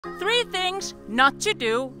3 things not to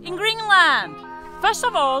do in Greenland. First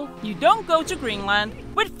of all, you don't go to Greenland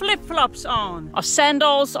with flip-flops on, or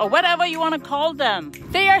sandals, or whatever you want to call them.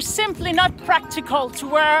 They are simply not practical to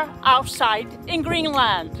wear outside in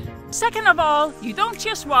Greenland. Second of all, you don't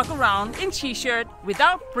just walk around in t-shirt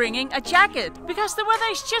without bringing a jacket, because the weather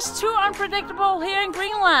is just too unpredictable here in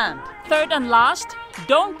Greenland. Third and last,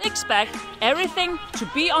 don't expect everything to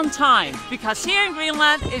be on time, because here in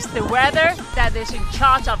Greenland is the weather that is in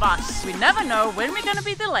charge of us. We never know when we're gonna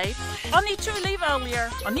be delayed, or need to leave earlier,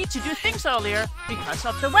 or need to do things earlier because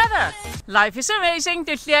of the weather. Life is amazing,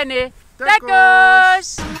 det bliver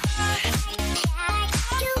Tacos!